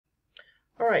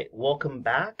right, welcome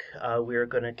back. We are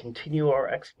going to continue our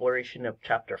exploration of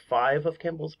Chapter 5 of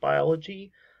Campbell's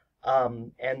Biology.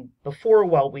 And before,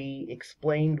 while we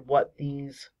explained what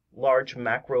these large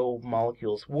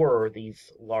macromolecules were,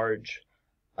 these large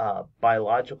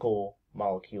biological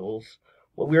molecules,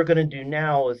 what we're going to do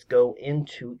now is go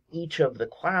into each of the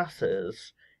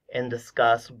classes and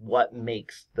discuss what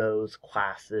makes those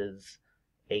classes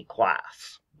a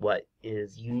class, what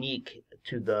is unique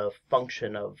to the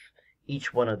function of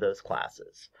each one of those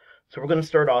classes. So we're going to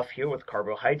start off here with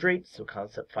carbohydrates. So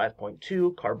concept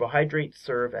 5.2, carbohydrates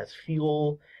serve as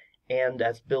fuel and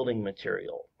as building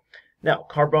material. Now,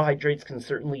 carbohydrates can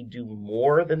certainly do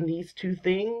more than these two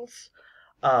things,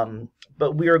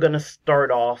 but we are going to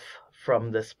start off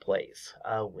from this place.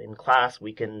 In class,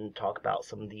 we can talk about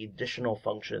some of the additional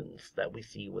functions that we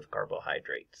see with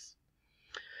carbohydrates.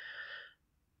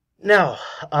 Now,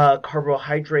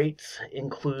 carbohydrates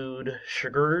include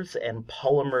sugars and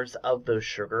polymers of those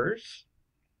sugars.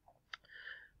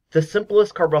 The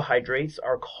simplest carbohydrates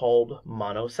are called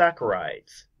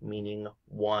monosaccharides, meaning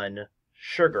one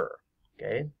sugar,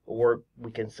 okay? Or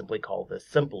we can simply call this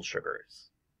simple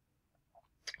sugars.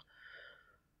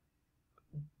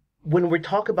 When we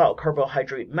talk about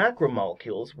carbohydrate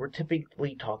macromolecules, we're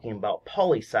typically talking about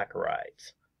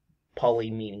polysaccharides.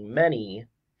 Poly meaning many,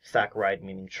 saccharide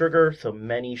meaning sugar, so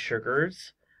many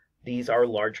sugars. These are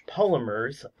large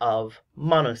polymers of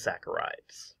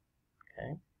monosaccharides.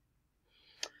 Okay.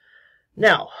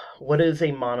 Now, what is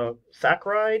a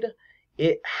monosaccharide?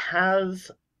 It has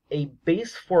a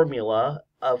base formula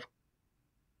of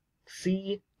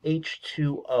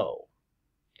CH2O.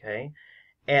 Okay,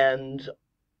 and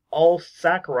all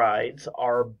saccharides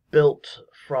are built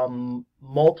from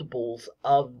multiples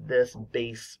of this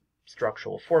base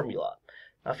structural formula.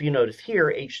 Now, if you notice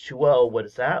here, H2O, what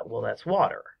is that? Well, that's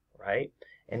water, right?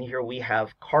 And here we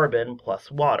have carbon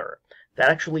plus water. That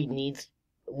actually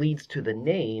leads to the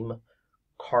name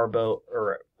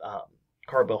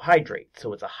carbohydrate.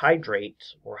 So it's a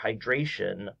hydrate or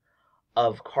hydration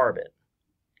of carbon,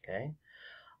 okay?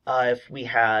 If we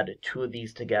had two of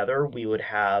these together, we would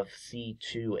have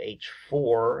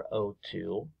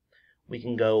C2H4O2. We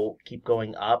can keep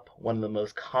going up. One of the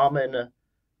most common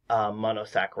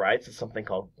monosaccharides is something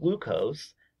called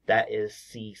glucose. That is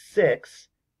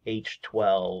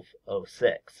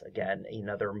C6H12O6. Again,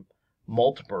 another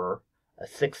multimer, a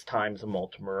 6 times a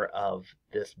multimer of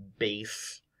this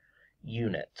base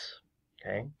unit.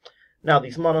 Okay. Now,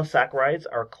 these monosaccharides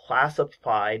are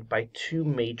classified by two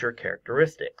major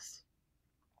characteristics.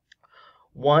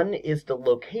 One is the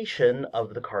location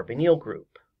of the carbonyl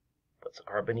group. What's a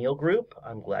carbonyl group?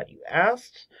 I'm glad you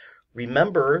asked.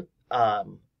 Remember,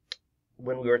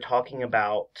 when we were talking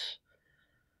about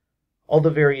all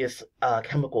the various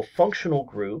chemical functional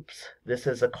groups, this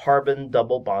is a carbon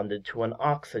double bonded to an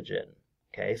oxygen.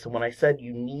 Okay, so when I said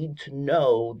you need to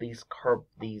know these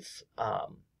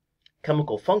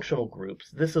chemical functional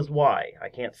groups, this is why. I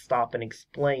can't stop and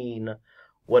explain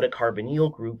what a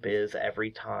carbonyl group is every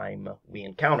time we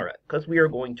encounter it, because we are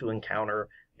going to encounter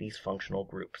these functional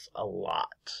groups a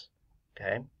lot.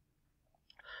 Okay,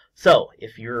 so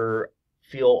if you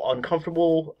feel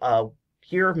uncomfortable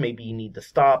here, maybe you need to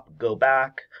stop, go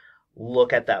back,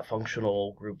 look at that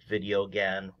functional group video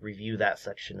again, review that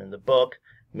section in the book,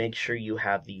 make sure you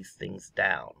have these things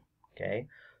down. Okay,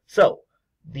 so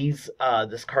this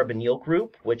carbonyl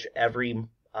group, which every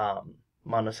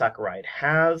monosaccharide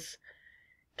has,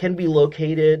 can be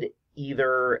located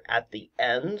either at the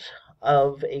end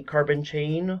of a carbon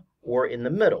chain or in the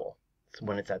middle. So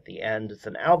when it's at the end, it's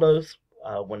an aldose.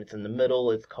 When it's in the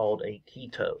middle, it's called a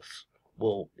ketose.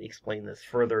 We'll explain this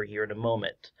further here in a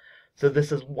moment. So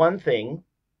this is one thing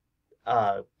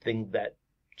that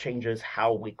changes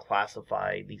how we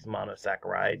classify these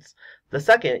monosaccharides. The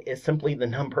second is simply the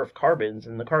number of carbons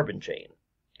in the carbon chain.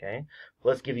 Okay,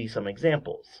 let's give you some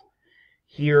examples.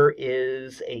 Here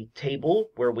is a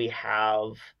table where we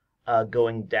have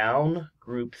going down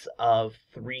groups of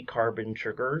 3 carbon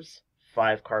sugars,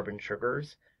 5 carbon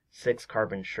sugars, 6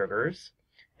 carbon sugars,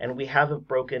 and we have it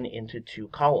broken into 2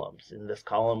 columns. In this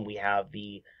column, we have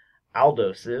the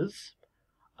aldoses,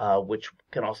 which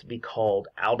can also be called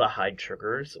aldehyde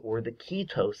sugars, or the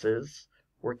ketoses,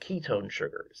 or ketone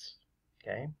sugars.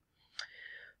 Okay.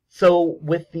 So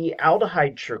with the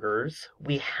aldehyde sugars,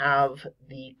 we have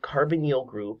the carbonyl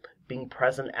group being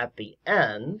present at the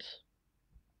end.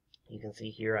 You can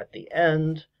see here at the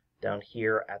end, down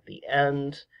here at the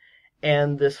end,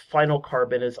 and this final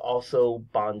carbon is also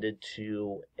bonded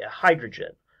to a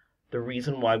hydrogen. The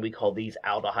reason why we call these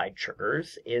aldehyde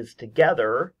sugars is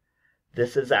together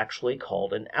This is actually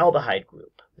called an aldehyde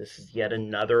group. This is yet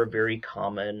another very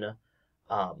common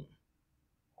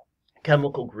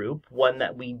chemical group, one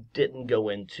that we didn't go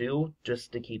into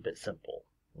just to keep it simple,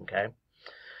 okay?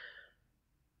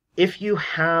 If you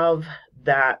have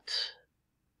that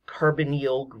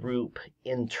carbonyl group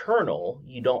internal,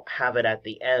 you don't have it at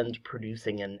the end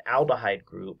producing an aldehyde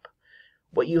group,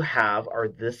 what you have are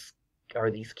these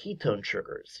ketone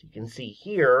sugars. You can see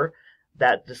here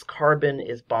that this carbon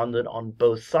is bonded on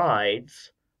both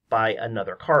sides by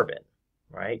another carbon,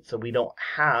 right? So we don't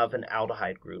have an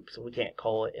aldehyde group, so we can't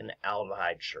call it an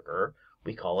aldehyde sugar.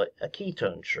 We call it a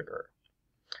ketone sugar.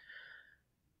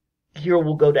 Here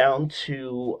we'll go down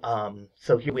to,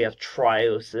 so here we have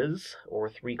trioses, or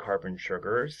 3-carbon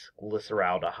sugars,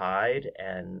 glyceraldehyde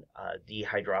and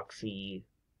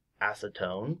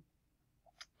dehydroxyacetone.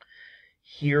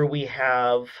 Here we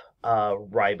have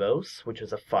ribose, which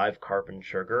is a 5-carbon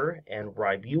sugar, and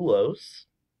ribulose.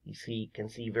 You can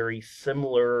see very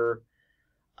similar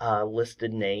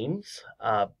listed names.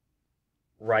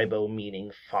 Ribo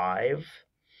meaning 5.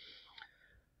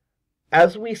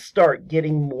 As we start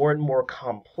getting more and more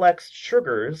complex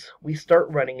sugars, we start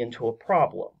running into a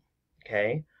problem,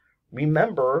 okay?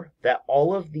 Remember that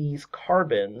all of these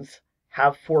carbons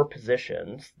have 4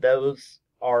 positions. Those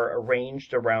are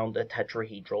arranged around a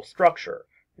tetrahedral structure.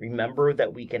 Remember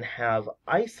that we can have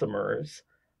isomers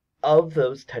of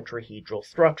those tetrahedral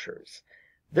structures.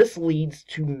 This leads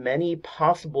to many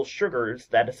possible sugars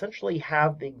that essentially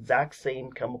have the exact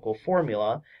same chemical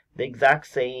formula, the exact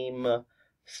same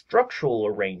structural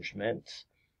arrangement.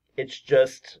 It's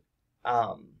just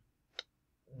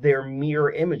they're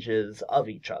mirror images of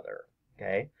each other,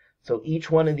 okay? So each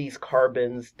one of these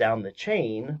carbons down the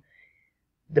chain,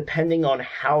 depending on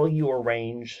how you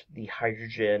arrange the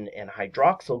hydrogen and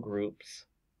hydroxyl groups,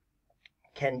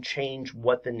 can change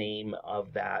what the name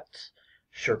of that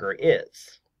sugar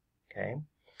is, okay?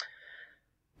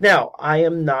 Now, I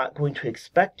am not going to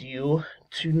expect you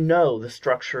to know the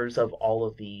structures of all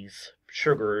of these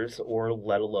sugars, or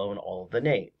let alone all of the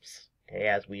names. Okay,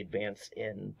 as we advance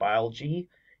in biology,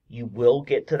 you will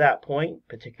get to that point,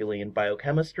 particularly in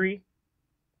biochemistry.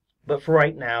 But for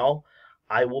right now,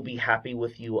 I will be happy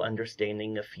with you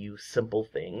understanding a few simple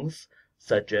things,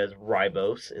 such as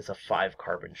ribose is a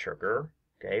 5-carbon sugar,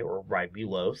 okay, or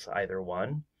ribulose, either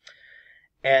one.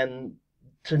 And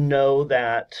to know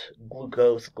that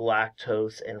glucose,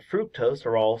 galactose, and fructose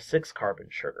are all 6-carbon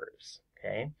sugars,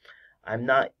 okay? I'm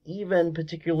not even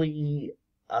particularly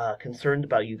concerned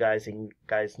about you guys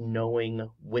knowing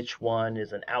which one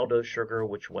is an aldose sugar,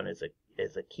 which one is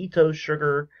a ketose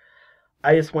sugar.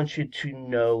 I just want you to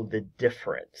know the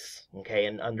difference, okay,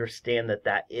 and understand that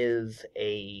that is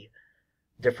a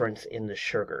difference in the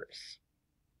sugars.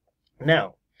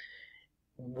 Now,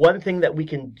 one thing that we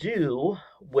can do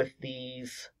with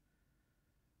these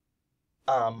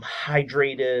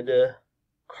hydrated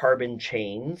carbon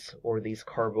chains, or these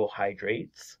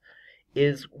carbohydrates,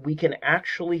 is we can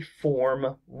actually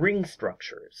form ring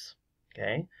structures,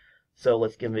 okay? So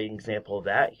let's give an example of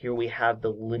that. Here we have the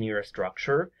linear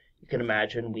structure. You can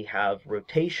imagine we have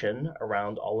rotation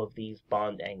around all of these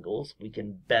bond angles. We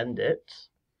can bend it.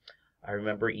 I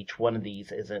remember each one of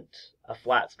these isn't a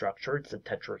flat structure. It's a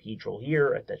tetrahedral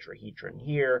here, a tetrahedron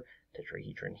here,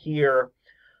 tetrahedron here.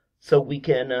 So we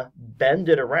can bend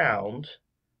it around,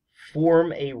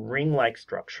 form a ring-like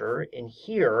structure, and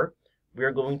here we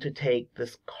are going to take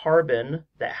this carbon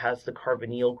that has the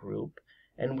carbonyl group,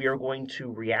 and we are going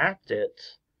to react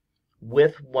it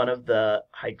with one of the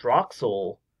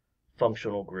hydroxyl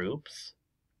functional groups,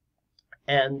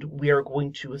 and we are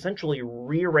going to essentially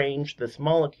rearrange this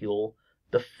molecule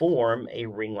to form a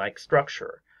ring-like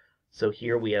structure. So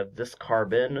here we have this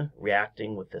carbon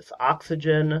reacting with this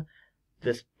oxygen.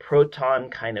 This proton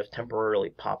kind of temporarily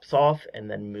pops off and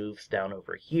then moves down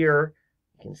over here.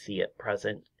 You can see it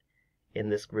present in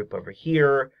this group over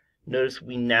here. Notice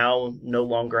we now no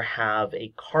longer have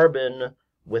a carbon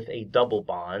with a double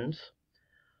bond,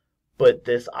 but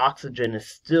this oxygen is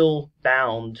still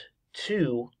bound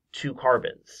to 2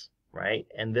 carbons, right?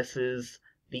 And this is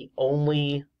the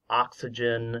only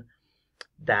oxygen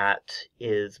that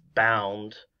is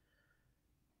bound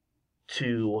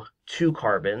to 2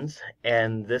 carbons,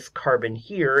 and this carbon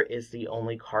here is the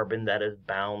only carbon that is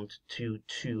bound to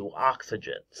 2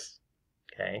 oxygens,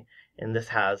 okay? And this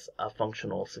has a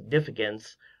functional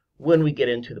significance when we get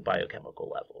into the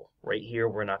biochemical level. Right here,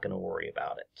 we're not going to worry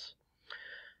about it.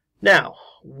 Now,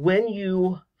 when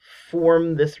you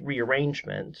form this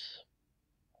rearrangement,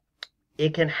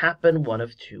 it can happen one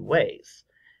of 2 ways.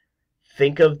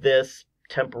 Think of this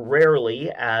temporarily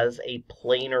as a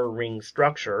planar ring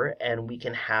structure, and we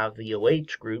can have the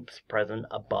OH groups present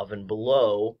above and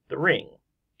below the ring.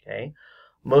 Okay?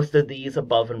 Most of these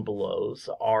above and belows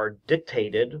are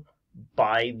dictated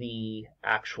by the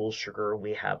actual sugar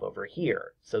we have over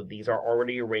here. So these are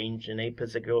already arranged in a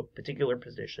particular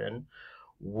position.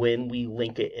 When we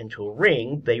link it into a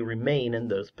ring, they remain in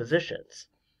those positions.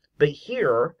 But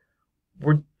here,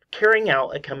 we're carrying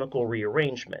out a chemical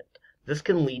rearrangement. This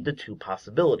can lead to two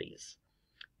possibilities.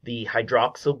 The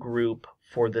hydroxyl group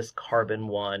for this carbon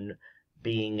 1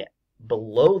 being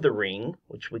below the ring,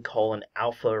 which we call an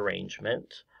alpha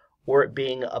arrangement, or it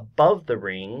being above the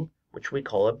ring, which we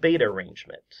call a beta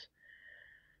arrangement.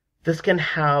 This can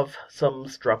have some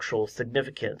structural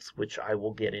significance, which I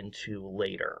will get into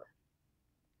later.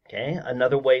 Okay,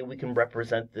 another way we can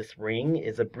represent this ring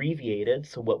is abbreviated.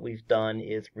 So what we've done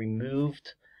is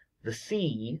removed the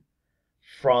C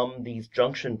from these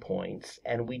junction points,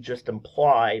 and we just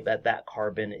imply that that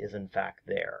carbon is in fact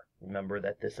there. Remember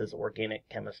that this is organic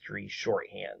chemistry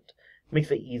shorthand. It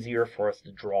makes it easier for us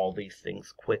to draw these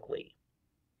things quickly.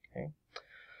 Okay.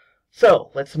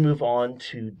 So let's move on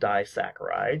to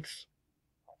disaccharides.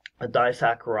 A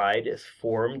disaccharide is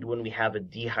formed when we have a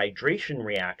dehydration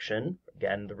reaction,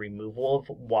 again, the removal of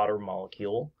water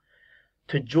molecule,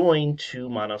 to join two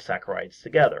monosaccharides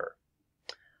together.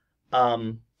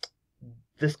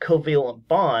 This covalent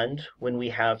bond, when we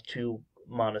have two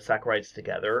monosaccharides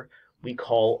together, we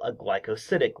call a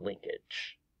glycosidic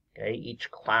linkage. Okay? Each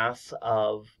class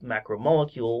of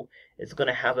macromolecule is going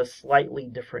to have a slightly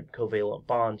different covalent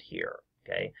bond here.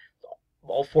 Okay?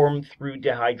 All formed through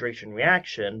dehydration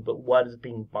reaction, but what is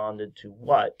being bonded to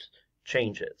what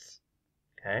changes.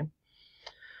 Okay?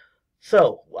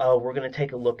 So we're going to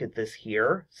take a look at this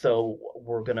here. So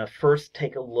we're going to first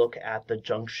take a look at the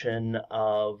junction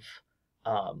of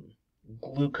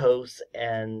glucose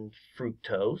and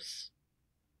fructose,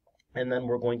 and then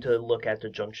we're going to look at the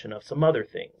junction of some other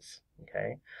things.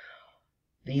 Okay?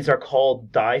 These are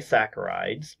called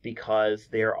disaccharides because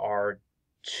there are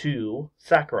two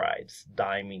saccharides,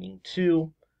 di meaning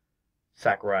two,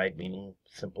 saccharide meaning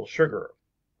simple sugar,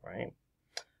 right?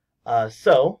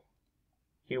 So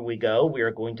here we go. We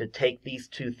are going to take these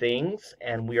two things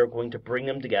and we are going to bring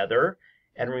them together.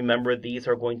 And remember, these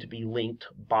are going to be linked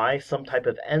by some type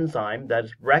of enzyme that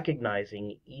is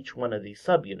recognizing each one of these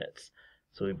subunits.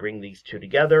 So we bring these two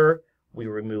together, we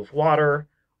remove water,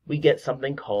 we get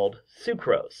something called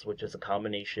sucrose, which is a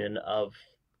combination of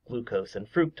glucose and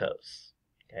fructose.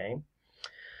 Okay.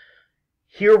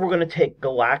 Here we're going to take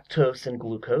galactose and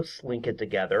glucose, link it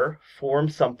together, form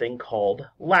something called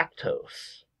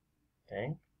lactose.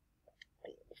 Okay.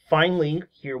 Finally,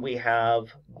 here we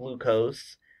have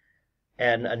glucose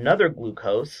and another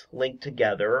glucose linked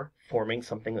together, forming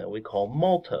something that we call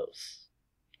maltose.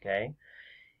 Okay.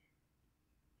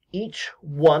 Each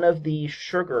one of these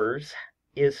sugars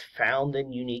is found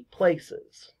in unique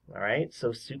places. All right.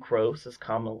 So sucrose is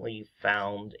commonly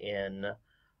found in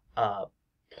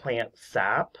plant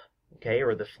sap, okay,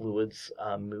 or the fluids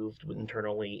moved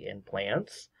internally in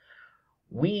plants.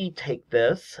 We take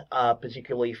this,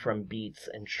 particularly from beets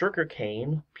and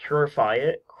sugarcane, purify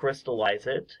it, crystallize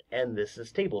it, and this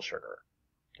is table sugar.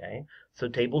 Okay, so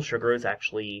table sugar is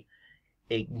actually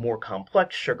a more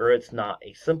complex sugar. It's not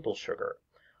a simple sugar.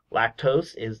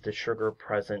 Lactose is the sugar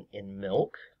present in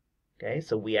milk. Okay,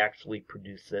 so we actually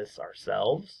produce this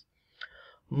ourselves.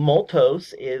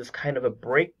 Maltose is kind of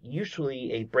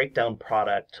usually a breakdown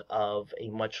product of a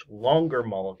much longer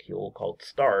molecule called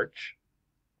starch.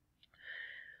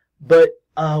 But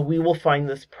we will find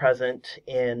this present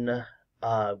in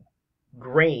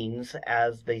grains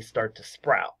as they start to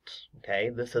sprout. Okay,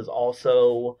 this is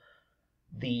also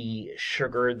the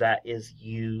sugar that is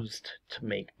used to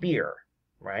make beer,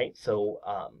 right? So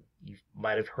you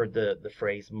might have heard the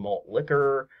phrase malt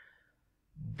liquor.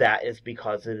 That is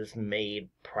because it is made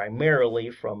primarily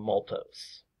from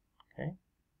maltose.